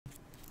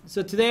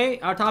So today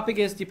our topic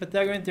is the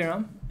Pythagorean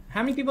Theorem.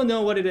 How many people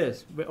know what it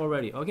is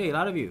already? Okay, a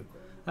lot of you.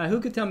 Who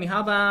could tell me?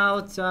 How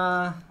about,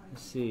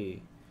 let's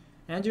see.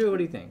 Andrew, what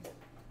do you think?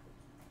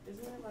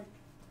 Isn't it like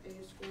a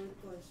squared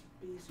plus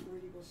b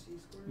squared equals c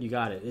squared? You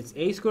got it. It's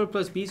a squared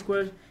plus b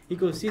squared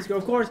equals c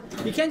squared. Of course,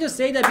 you can't just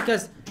say that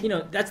because, you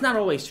know, that's not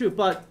always true,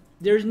 but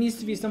there needs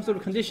to be some sort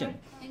of condition.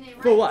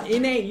 For what?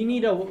 In a, you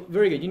need a,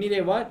 very good. You need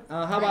a what?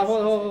 How about,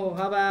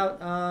 how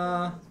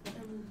about,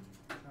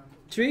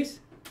 trees?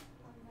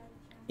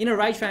 In a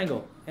right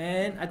triangle.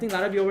 And I think a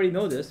lot of you already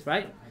know this,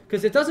 right?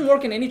 Because it doesn't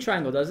work in any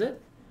triangle, does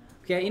it?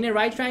 Okay, in a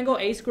right triangle,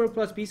 a squared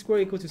plus b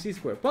squared equals to c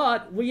squared.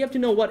 But we have to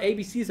know what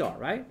ABCs are,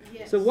 right?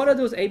 Yes. So what are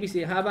those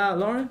ABCs? How about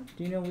Lauren?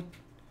 Do you know what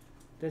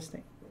this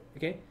thing?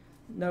 Okay,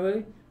 not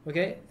really?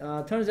 Okay,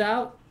 turns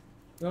out,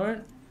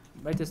 Lauren,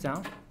 write this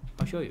down.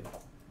 I'll show you.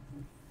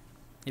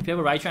 If you have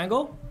a right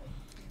triangle,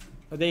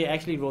 they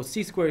actually wrote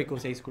c squared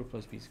equals a squared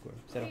plus b squared.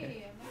 Is that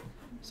okay?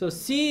 So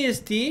c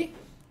is the,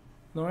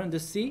 Lauren,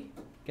 this c,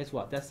 guess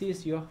what? That c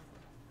is your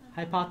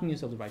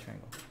hypotenuse of the right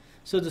triangle.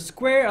 So the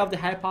square of the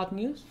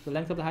hypotenuse, the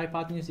length of the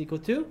hypotenuse is equal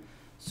to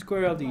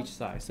square of the each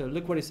side. So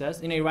look what it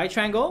says. In a right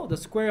triangle, the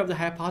square of the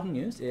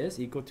hypotenuse is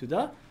equal to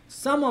the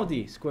sum of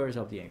the squares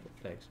of the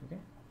legs. Okay.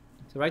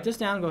 So write this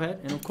down. Go ahead.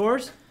 And of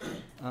course,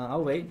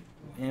 I'll wait.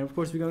 And of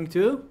course, we're going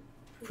to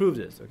prove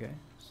this. Okay.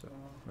 So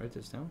write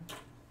this down.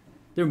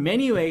 There are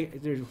many ways.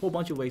 There's a whole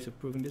bunch of ways of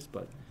proving this,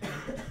 but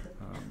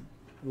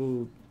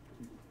we'll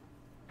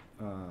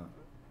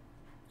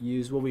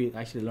use what we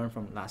actually learned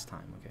from last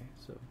time. Okay.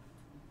 So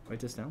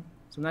write this down.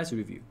 So nice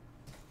review.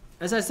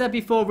 As I said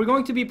before, we're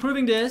going to be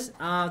proving this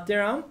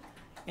theorem,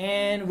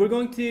 and we're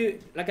going to,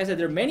 like I said,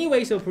 there are many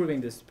ways of proving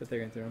this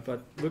Pythagorean theorem,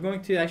 but we're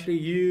going to actually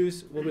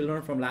use what we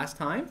learned from last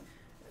time.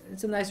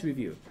 It's a nice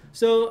review.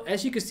 So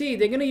as you can see,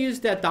 they're going to use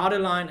that dotted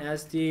line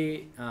as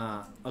the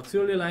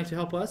auxiliary line to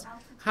help us.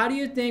 How do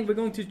you think we're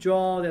going to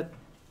draw that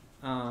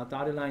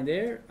dotted line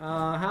there?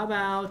 How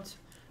about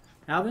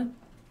Alvin?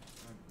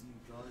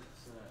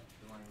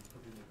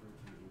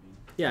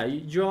 Yeah,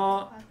 you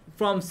draw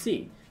from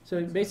C.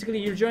 So basically,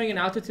 you're drawing an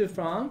altitude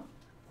from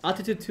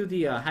altitude to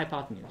the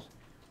hypotenuse.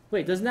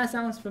 Wait, doesn't that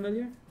sound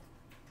familiar?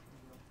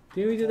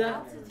 Did we do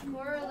that? That's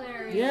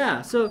corollary.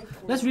 Yeah. So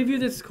let's review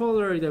this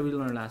corollary that we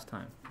learned last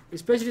time,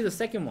 especially the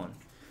second one.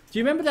 Do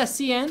you remember that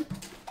Cn?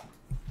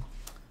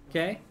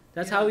 Okay,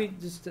 that's how we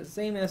just the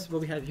same as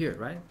what we have here,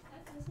 right?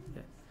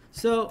 Okay.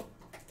 So,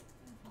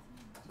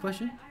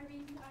 question?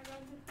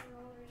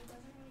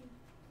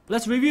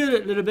 Let's review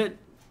it a little bit.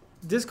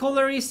 This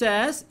corollary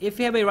says if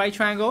you have a right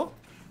triangle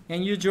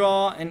and you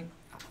draw an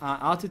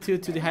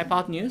altitude to the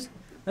hypotenuse,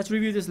 let's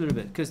review this a little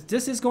bit because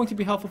this is going to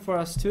be helpful for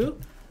us to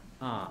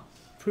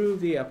prove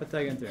the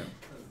Pythagorean theorem.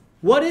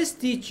 What is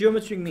the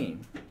geometric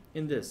mean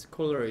in this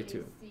corollary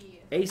 2?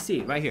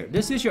 AC, right here.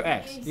 This is your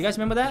x. You guys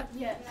remember that?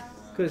 Yes.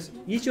 Because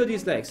each of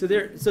these legs. So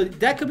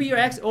that could be your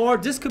x or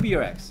this could be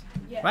your x.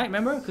 Yes. Right?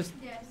 Remember? Because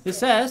Yes. it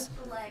says,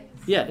 Legs.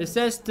 yeah, it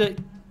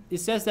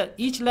says that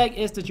each leg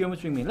is the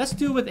geometric mean. Let's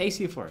do with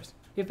AC first.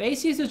 If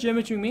AC is the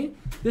geometric mean,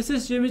 this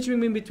is geometric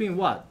mean between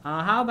what?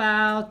 How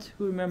about,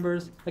 who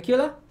remembers?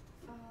 Akila?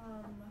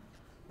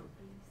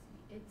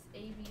 It's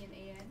AB and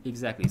AN.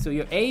 Exactly. So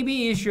your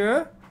AB is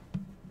your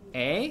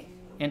A,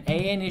 and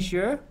AN is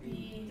your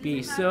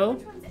B. So,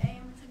 Which one's A and which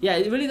one's yeah,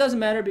 it really doesn't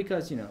matter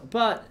because, you know,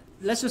 but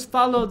let's just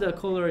follow the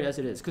corollary as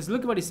it is. Because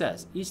look at what it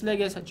says. Each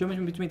leg is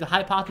geometry between the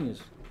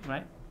hypotenuse,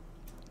 right?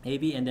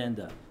 AB and then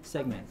the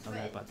segment of the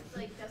hypotenuse.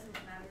 Like, doesn't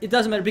matter. It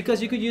doesn't matter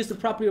because you could use the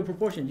property of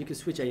proportion. You could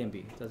switch A and B.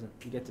 It doesn't,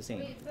 you get the same.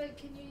 Wait, but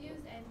can you use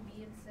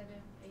NB instead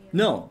of AN?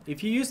 No,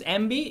 if you use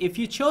MB, if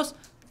you chose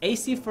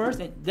AC first,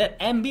 that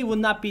MB would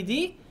not be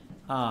the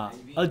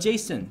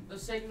adjacent. The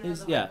segment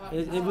Is, of the yeah,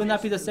 hypotenuse. it would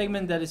not be the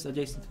segment that is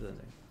adjacent to the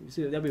leg.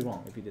 So that'd be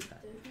wrong if you did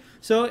that.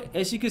 So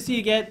as you can see,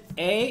 you get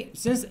A,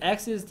 since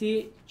X is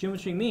the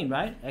geometric mean,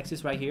 right? X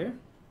is right here.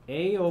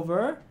 A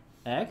over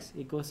X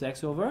equals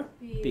X over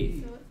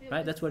B. So if it Right?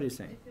 was- That's what it's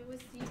saying. If it was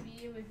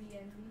CB, it would be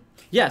NB.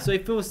 Yeah, so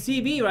if it was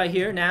CB right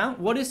here, now,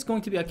 what is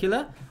going to be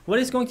Akila? What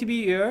is going to be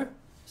your,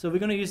 so we're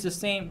going to use the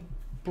same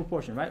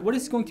proportion, right? What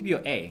is going to be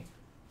your A?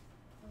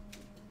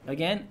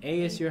 Again,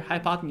 A is your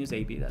hypotenuse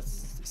AB, that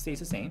stays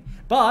the same.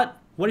 But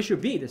what is your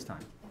B this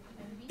time?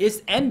 NB?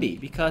 It's MB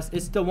because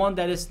it's the one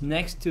that is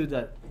next to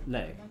the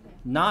leg, Okay.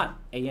 not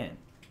AN.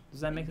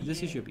 Does that make sense?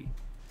 This is your B.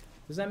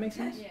 Does that make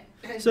sense?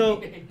 Yeah.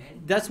 So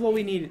that's what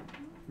we need,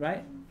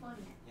 right?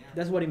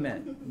 That's what he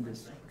meant in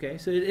this. Okay,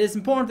 so it is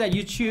important that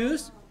you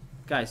choose,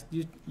 guys,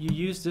 you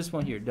use this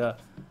one here, the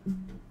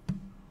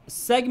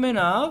segment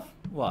of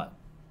what?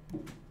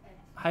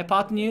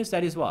 Hypotenuse,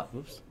 that is what?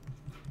 Oops.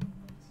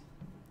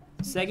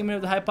 Segment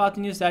of the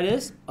hypotenuse that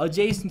is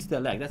adjacent to the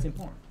leg. That's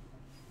important.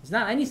 It's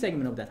not any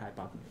segment of that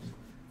hypotenuse,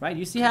 right?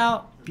 You see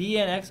how B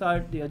and X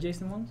are the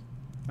adjacent ones,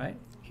 right?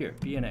 Here,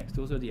 B and X,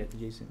 those are the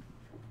adjacent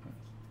ones,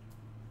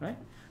 right?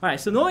 All right,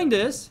 so knowing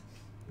this,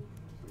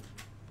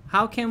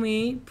 how can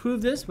we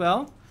prove this?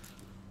 Well,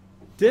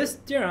 this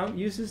theorem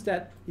uses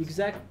that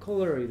exact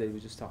corollary that we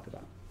just talked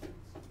about.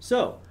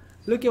 So,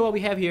 look at what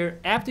we have here.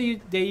 After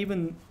they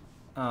even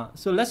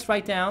So let's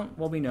write down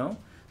what we know.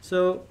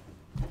 So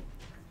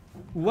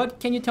what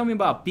can you tell me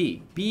about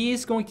B? B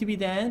is going to be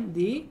then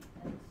the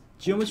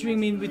geometry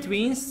mean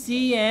between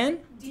C and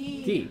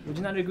D. Would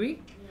you not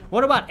agree?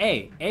 What about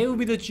A? A will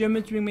be the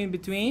geometry mean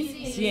between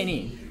C and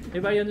E.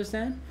 Everybody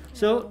understand?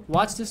 So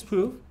watch this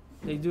proof.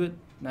 They do it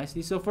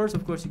nicely. So first,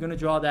 of course, you're going to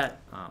draw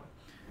that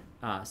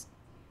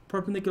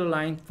perpendicular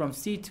line from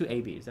C to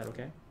AB. Is that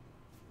okay?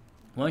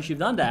 Once you've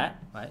done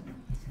that, right,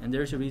 and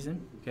there's a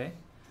reason, okay?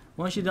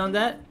 Once you've done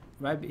that,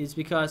 right, it's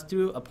because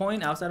through a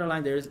point outside the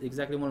line, there's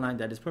exactly one line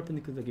that is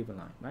perpendicular to the given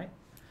line, right?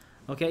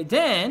 Okay,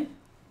 then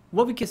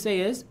what we could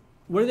say is,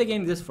 where are they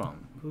getting this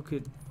from? Who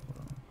could,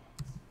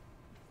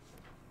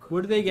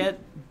 where do they get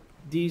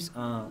these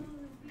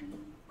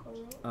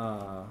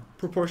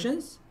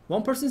proportions?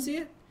 One person see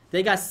it?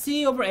 They got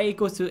C over A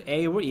equals to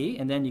A over E,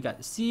 and then you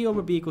got C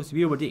over B equals to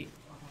B over D.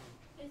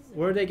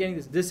 Where are they getting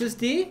this? This is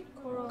the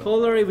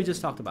corollary we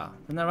just talked about.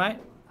 Isn't that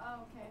right? Oh,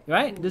 okay.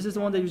 Right? This is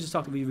the one that we just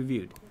talked about, we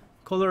reviewed.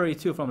 Corollary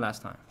 2 from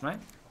last time, right?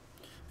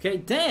 Okay,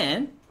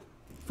 then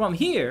from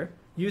here,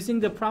 using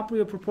the property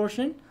of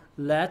proportion,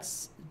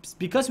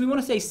 because we want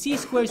to say C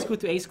squared is equal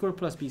to A squared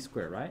plus B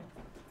squared, right?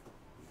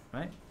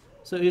 Right?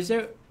 So is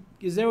there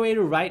a way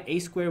to write A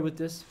squared with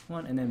this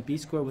one and then B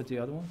squared with the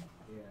other one?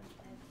 Yeah.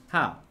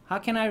 How? How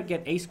can I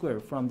get A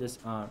squared from this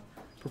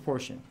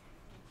proportion?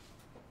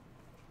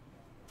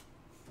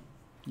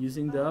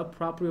 Using the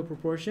property of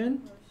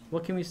proportion,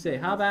 what can we say?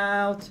 How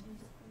about,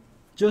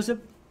 Joseph,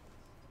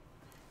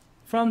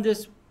 from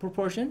this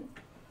proportion,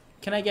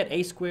 can I get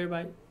A squared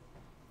by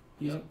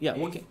using, yeah,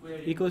 what can,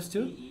 equals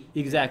to? BE,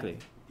 exactly.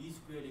 B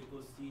squared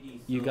equals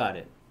CD. You got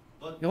it.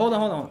 But Okay, hold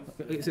on.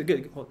 Okay, so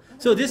good.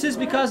 So this is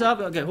because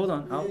of, okay, hold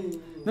on.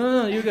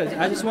 No, you're good.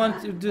 I just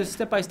want to do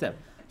step by step.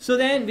 So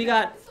then we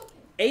got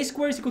A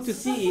squared is equal to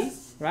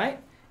CE, right?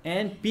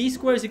 And B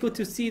squared is equal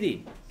to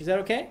CD. Is that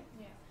okay?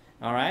 Yeah.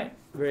 All right,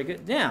 very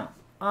good. Now,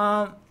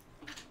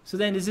 so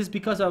then this is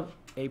because of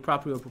a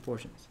property of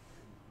proportions.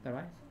 Is that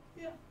right?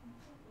 Yeah.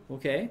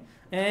 Okay.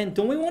 And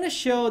don't we want to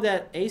show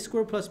that A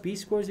squared plus B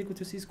squared is equal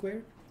to C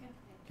squared? Yeah.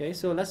 Okay,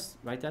 so let's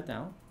write that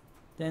down.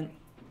 Then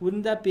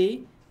wouldn't that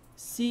be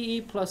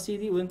CE plus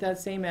CD? Wouldn't that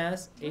same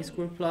as A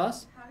squared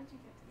plus? How did you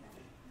get to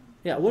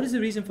that? Yeah, what is the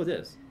reason for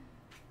this?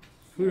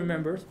 Who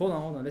remembers? Hold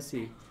on, let's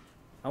see.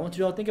 I want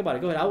you all to think about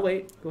it. Go ahead, I'll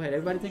wait. Go ahead,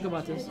 everybody think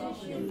about this.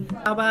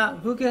 How about,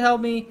 who can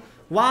help me?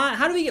 Why,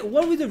 how do we get,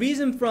 what would the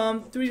reason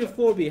from 3 to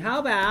 4 be? How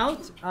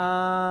about,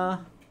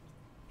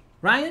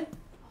 Ryan?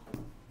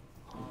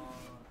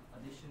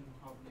 addition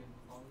property of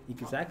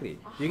equality. Exactly.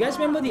 Do you guys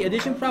remember the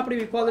addition property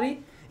of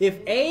equality? If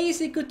A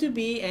is equal to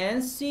B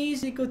and C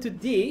is equal to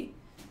D,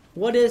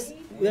 what is,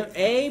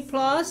 A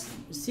plus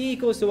C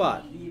equals to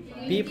what?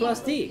 B plus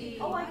D.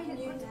 Oh, I can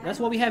do That's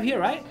what we have here,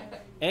 right?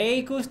 A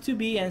equals to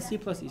B and C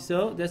plus D.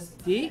 So that's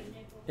the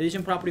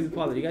addition property of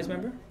equality. You guys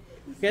remember?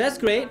 Okay, that's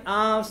great.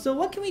 So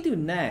what can we do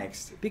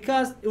next?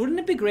 Because wouldn't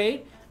it be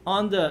great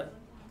on the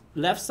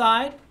left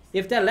side?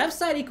 If that left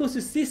side equals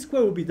to C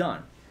squared, we'll be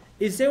done.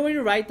 Is there a way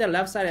to write that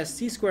left side as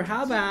C squared?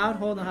 How about,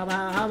 hold on,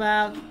 how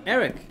about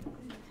Eric?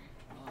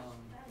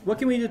 What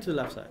can we do to the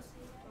left side?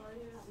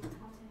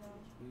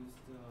 Use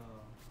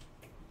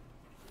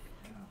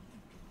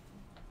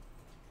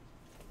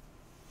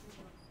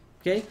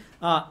the Okay,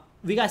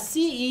 we got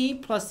CE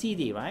plus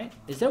CD, right?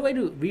 Is there a way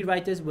to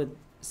rewrite this with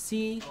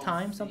C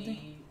times something?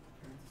 C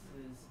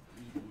parentheses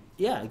ED.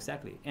 Yeah,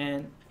 exactly.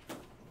 And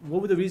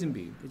what would the reason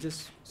be? It's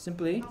just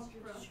simply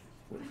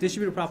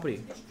distributive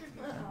property.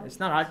 It's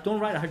not, don't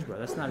write algebra,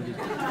 that's not a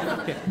distributive.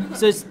 Okay,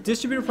 so it's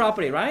distributive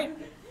property, right?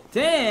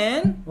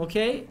 Then,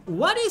 okay,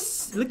 what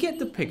is, look at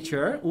the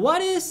picture.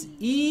 What is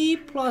E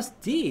plus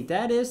D?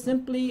 That is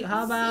simply,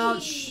 how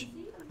about,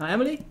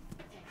 Emily?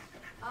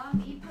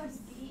 E plus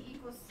D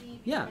equals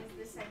C. Yeah. Because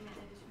the segment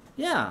addition.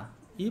 Yeah,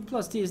 E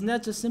plus D, isn't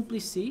that just simply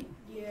C?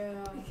 Yeah.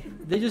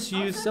 They just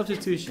use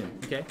substitution,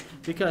 okay?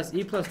 Because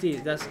E plus D,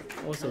 that's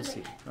also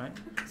C, right?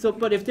 So,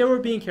 but if they were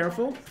being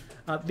careful,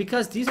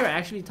 because these are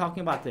actually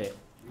talking about the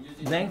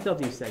length of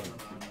these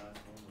segments.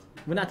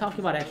 We're not talking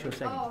about actual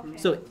segments. Oh, okay.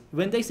 So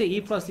when they say E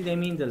plus D, they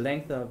mean the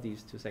length of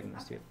these two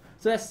segments too.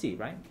 So that's C,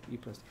 right? E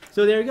plus D.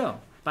 So there you go.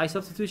 By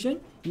substitution,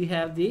 you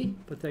have the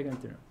Pythagorean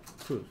theorem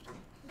proved.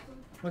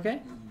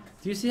 Okay?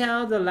 Do you see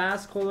how the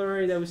last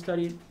corollary that we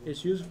studied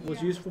was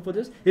useful for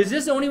this? Is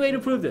this the only way to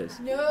prove this?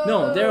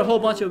 No, there are a whole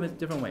bunch of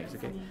different ways.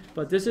 Okay,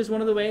 but this is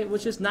one of the ways,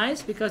 which is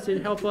nice because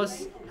it helps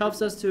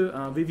us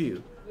to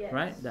review,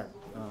 right? That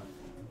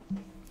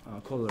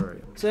corollary.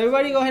 So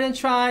everybody, go ahead and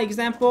try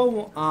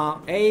example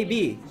A,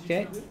 B.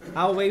 Okay,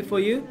 I'll wait for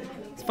you.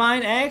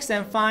 Find x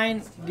and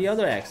find the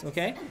other x.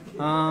 Okay,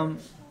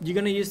 you're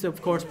gonna use,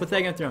 of course,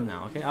 Pythagorean theorem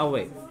now. Okay, I'll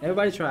wait.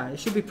 Everybody try. It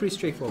should be pretty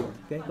straightforward.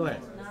 Okay, go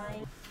ahead.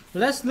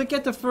 Let's look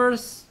at the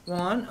first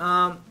one.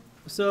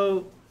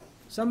 So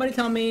somebody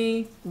tell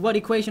me what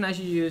equation I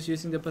should use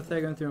using the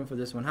Pythagorean theorem for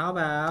this one. How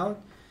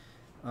about,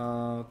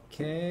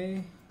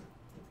 okay.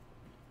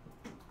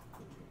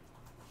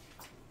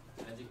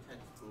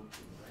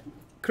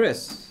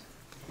 Chris,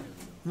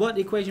 what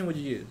equation would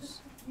you use?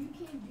 You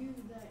can do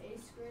the A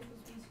squared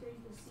plus B squared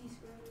equals C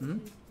squared Mhm.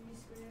 3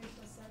 squared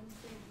plus 7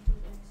 squared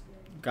equals x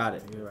squared. Got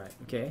it. You're right.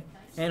 Okay.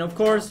 And of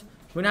course,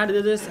 we know how to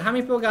do this. How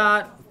many people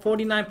got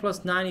 49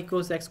 plus 9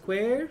 equals x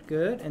squared?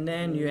 Good. And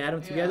then you add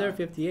them together,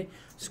 58.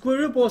 Square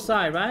root both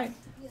sides, right?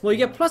 Well, you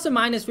get plus or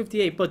minus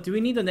 58, but do we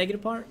need the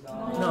negative part?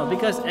 No,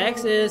 because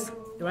x is,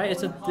 right,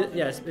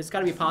 it's got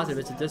to be positive,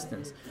 it's a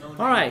distance.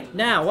 All right,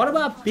 now, what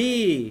about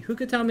b? Who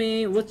could tell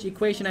me which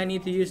equation I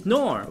need to use?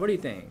 Nor, what do you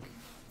think?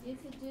 You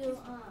could do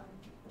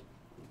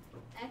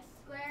x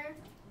squared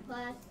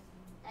plus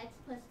x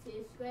plus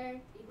 2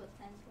 squared equals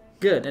 10 squared.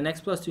 Good, and x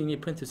plus 2, you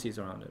need parentheses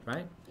around it,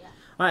 right? Yeah.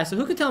 All right, so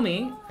who could tell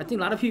me? I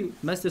think a lot of you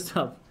messed this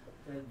up.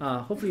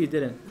 Hopefully you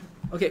didn't.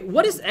 Okay,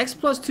 what is x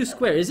plus 2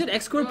 squared? Is it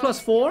x squared plus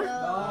 4?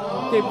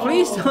 Okay,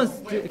 please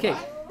don't do, okay.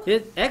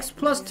 X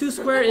plus 2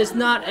 squared is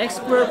not x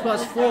squared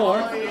plus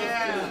 4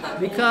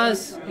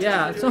 because,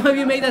 yeah, some of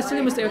you made that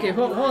silly mistake. Okay,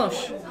 hold on.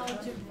 Shh.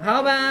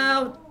 How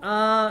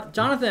about,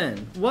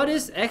 Jonathan, what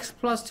is x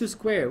plus 2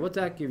 squared? What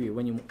does that give you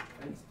when you...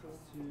 X plus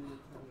 2 times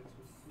x plus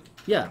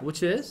 4. Yeah,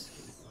 which is?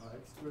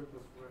 X squared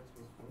plus 4x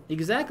plus 4.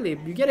 Exactly.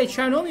 You get a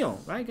trinomial,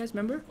 right, guys?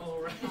 Remember?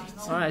 All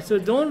right. So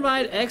don't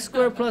write x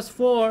squared plus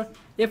 4.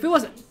 If it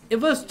was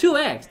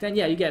 2x, then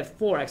yeah, you get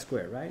 4x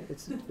squared, right?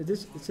 It's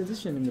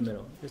addition in the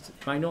middle. It's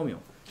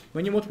binomial.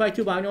 When you multiply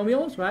two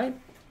binomials, right?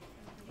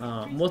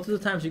 Most of the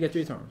times you get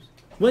 3 terms.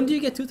 When do you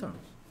get 2 terms?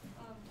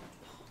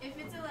 If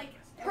it's a like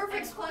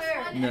Perfect x plus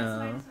square. 1, No. x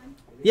minus 1.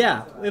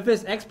 Yeah, if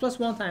it's x plus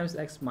 1 times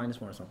x minus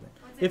 1 or something.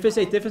 If it's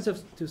a difference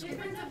of 2 squares.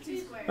 Difference of 2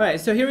 squared. All right.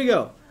 So here we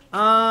go.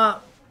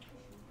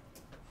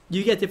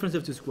 You get difference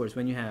of 2 squares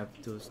when you have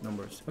those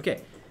numbers.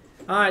 Okay.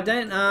 All right,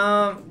 then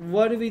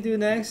what do we do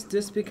next?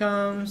 This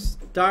becomes,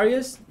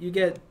 Darius, you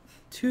get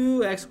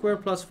 2x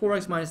squared plus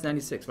 4x minus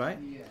 96, right?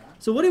 Yeah.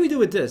 So what do we do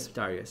with this,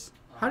 Darius?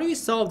 How do we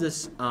solve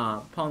this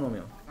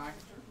polynomial?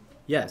 Factor.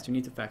 Yes, you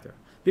need to factor.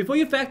 Before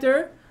you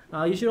factor,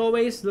 you should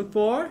always look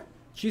for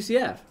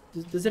GCF.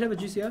 Does it have a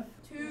GCF?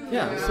 2.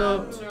 Yeah,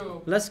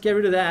 so let's get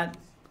rid of that.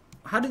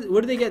 How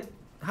did they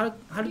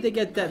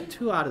get that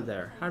 2 out of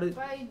there? How did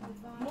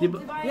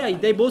yeah,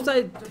 they divide both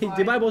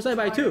sides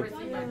by 2,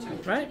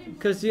 right?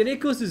 Because it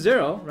equals to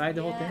 0, right?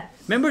 The whole thing.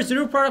 Remember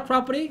zero product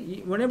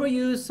property? Whenever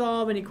you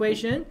solve an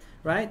equation,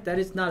 right, that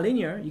is not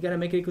linear, you gotta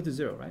make it equal to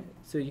 0, right?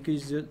 So you could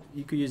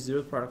use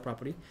zero product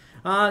property.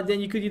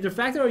 Then you could either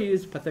factor or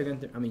use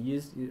Pythagorean.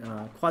 Use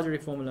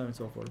quadratic formula and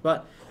so forth.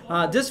 But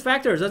this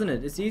factors, doesn't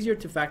it? It's easier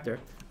to factor.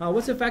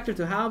 What's a factor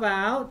to? How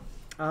about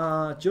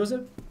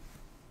Joseph?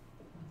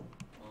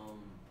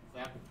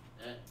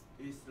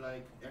 It's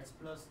like x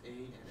plus 8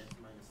 and x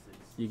minus 6.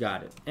 You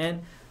got it.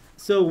 And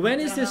so when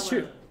is this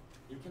true?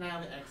 You can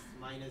have x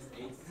minus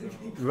 8.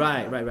 So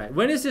Right.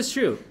 When is this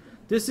true?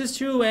 This is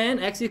true when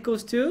x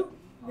equals to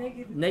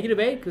negative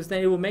 8, because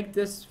then it will make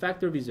this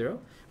factor be 0.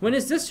 When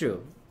is this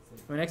true?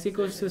 When x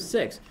equals to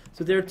 6.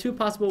 So there are 2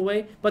 possible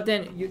ways. But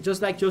then,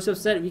 just like Joseph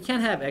said, we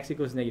can't have x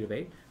equals negative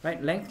 8,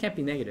 right? Length can't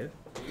be negative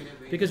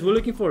because we're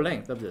looking for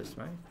length of this,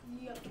 right?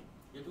 you have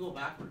to go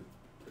backward.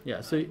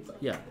 Yeah.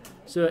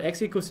 So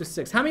x equals to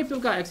 6. How many people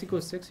got x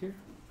equals 6 here?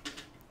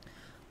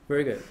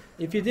 Very good.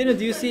 If you didn't,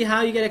 do you see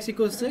how you get x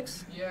equals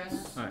 6?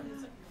 Yes. All right.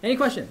 Any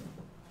question?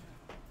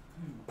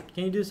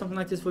 Can you do something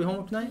like this for your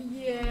homework tonight?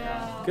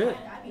 Yeah. Good.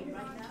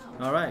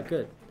 All right,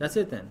 good. That's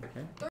it then.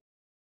 Okay.